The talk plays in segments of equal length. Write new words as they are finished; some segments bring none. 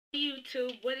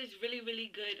YouTube, what is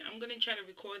really good? I'm gonna try to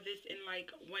record this in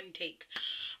like one take.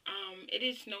 It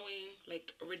is snowing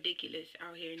like ridiculous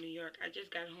out here in New York. I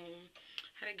just got home,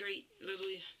 had a great little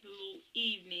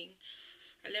evening.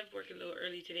 I left work a little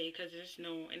early today because of the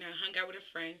snow, and I hung out with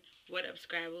a friend. What up,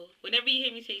 Scrabble? Whenever you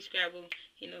hear me say Scrabble,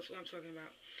 he knows what I'm talking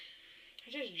about.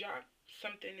 I just dropped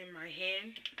something in my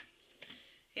hand.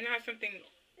 You know how something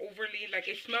overly like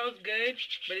it smells good,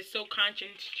 but it's so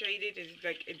concentrated. It's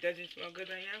like it doesn't smell good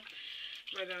right now.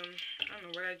 But I don't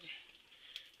know what I.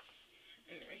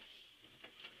 Anyway,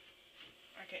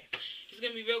 okay. It's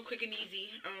gonna be real quick and easy.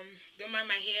 Don't mind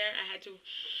my hair. I had to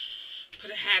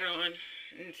put a hat on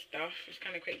and stuff. It's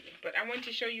kind of crazy. But I want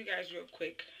to show you guys real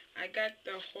quick. I got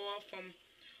the haul from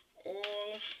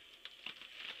all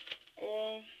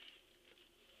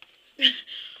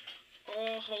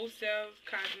all wholesale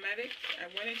cosmetics. I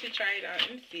wanted to try it out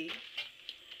and see.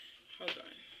 Hold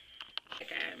on.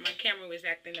 Okay, my camera was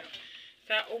acting up.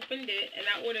 So I opened it and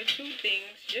I ordered two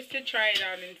things just to try it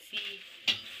out and see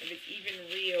if it's even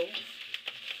real.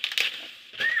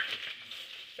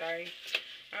 Sorry.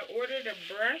 I ordered a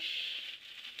brush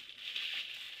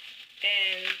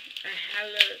and a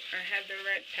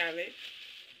Heatherette palette.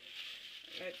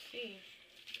 Let's see.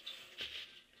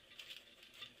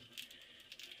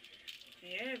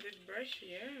 Yeah, this brush,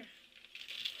 yeah.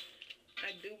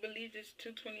 I do believe this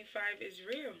 225 is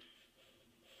real.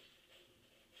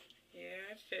 Yeah,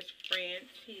 it says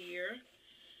France here.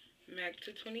 MAC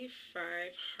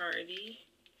 225 Hardy.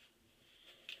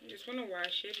 I just want to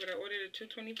wash it, but I ordered a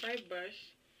 225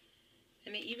 brush.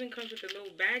 And it even comes with a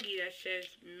little baggie that says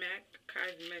MAC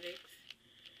Cosmetics.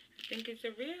 I think it's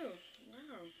a real.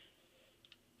 Wow.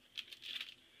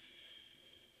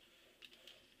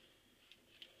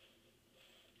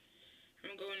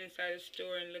 I'm going inside the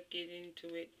store and looking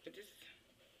into it. But this...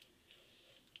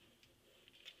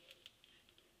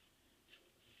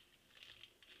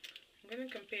 I'm going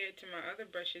to compare it to my other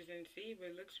brushes and see,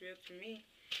 but it looks real to me.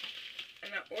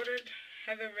 And I ordered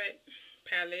Heatherette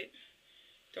palette.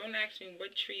 Don't ask me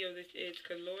what trio this is,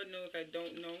 because Lord knows I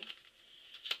don't know.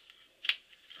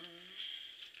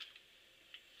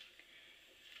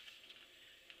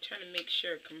 Trying to make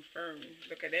sure, confirm.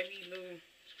 Look at every little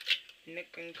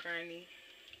nook and cranny.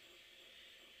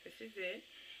 This is it.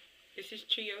 This is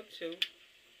trio 2.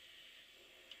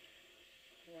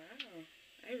 Wow.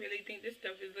 I really think this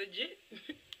stuff is legit.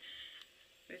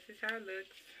 This is how it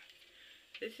looks.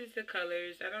 This is the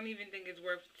colors. I don't even think it's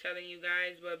worth telling you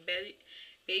guys, but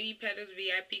Baby Petals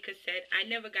VIP cassette. I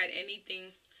never got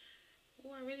anything.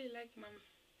 Oh, I really like my...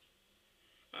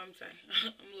 Oh, I'm sorry.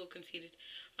 I'm a little conceited.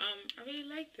 I really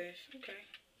like this. Okay.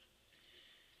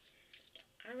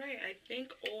 Alright, I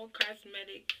think all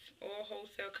cosmetics, all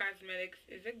wholesale cosmetics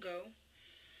is a go.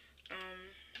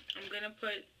 I'm gonna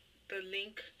put the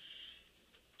link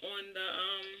on the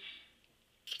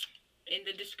in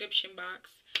the description box.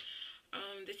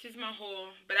 This is my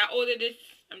haul, but I ordered this.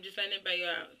 I'm just letting everybody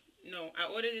know. I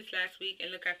ordered this last week, and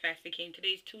look how fast it came.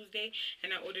 Today's Tuesday, and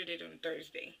I ordered it on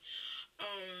Thursday.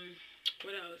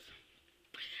 What else?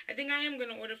 I think I am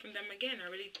gonna order from them again. I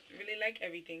really like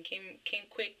everything. Came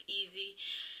quick, easy.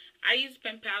 I use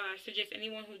Pen Pal. I suggest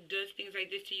anyone who does things like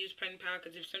this to use Pen Pal,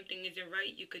 because if something isn't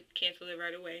right, you could cancel it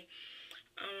right away.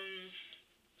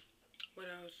 What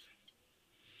else?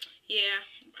 Yeah,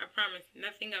 I promise.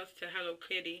 Nothing else to Hello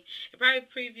Kitty. It probably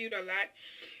previewed a lot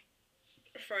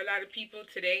for a lot of people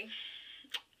today.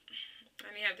 I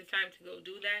didn't have the time to go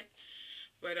do that.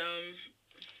 But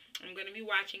I'm going to be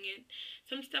watching it.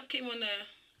 Some stuff came on the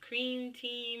cream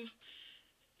team.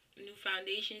 New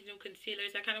foundations, new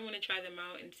concealers. I kind of want to try them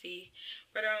out and see.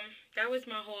 But that was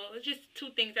my haul. It's just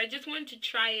two things. I just wanted to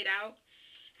try it out.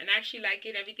 And I actually like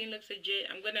it. Everything looks legit.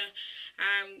 I'm going to...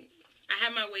 I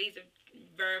have my ways of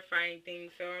verifying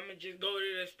things, so I'm gonna just go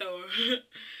to the store.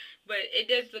 But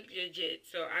it does look legit,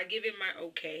 so I give it my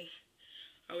okay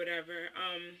or whatever.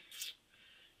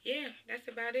 Yeah,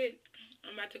 that's about it.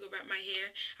 I'm about to go wrap my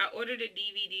hair. I ordered a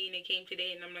DVD and it came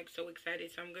today, and I'm like so excited,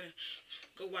 so I'm gonna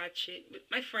go watch it with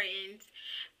my friends.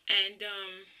 And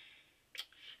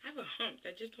I have a hump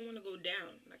that just don't want to go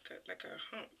down, like a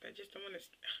hump. I just don't want to.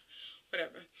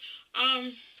 Whatever.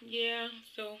 Yeah,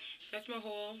 so that's my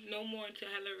haul. No more until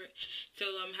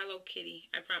Hello Kitty.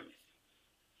 I promise.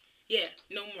 Yeah,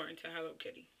 no more until Hello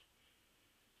Kitty.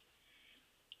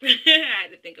 I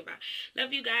had to think about.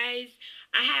 Love you guys.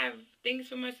 I have things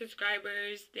for my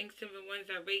subscribers, things to the ones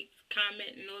that rate,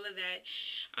 comment, and all of that.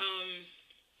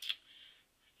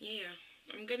 Yeah,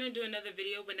 I'm gonna do another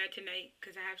video, but not tonight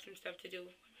because I have some stuff to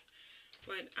do.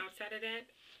 But outside of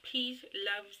that, peace,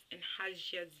 loves, and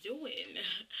how's ya doing?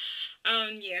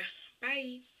 Yeah.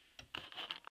 Bye.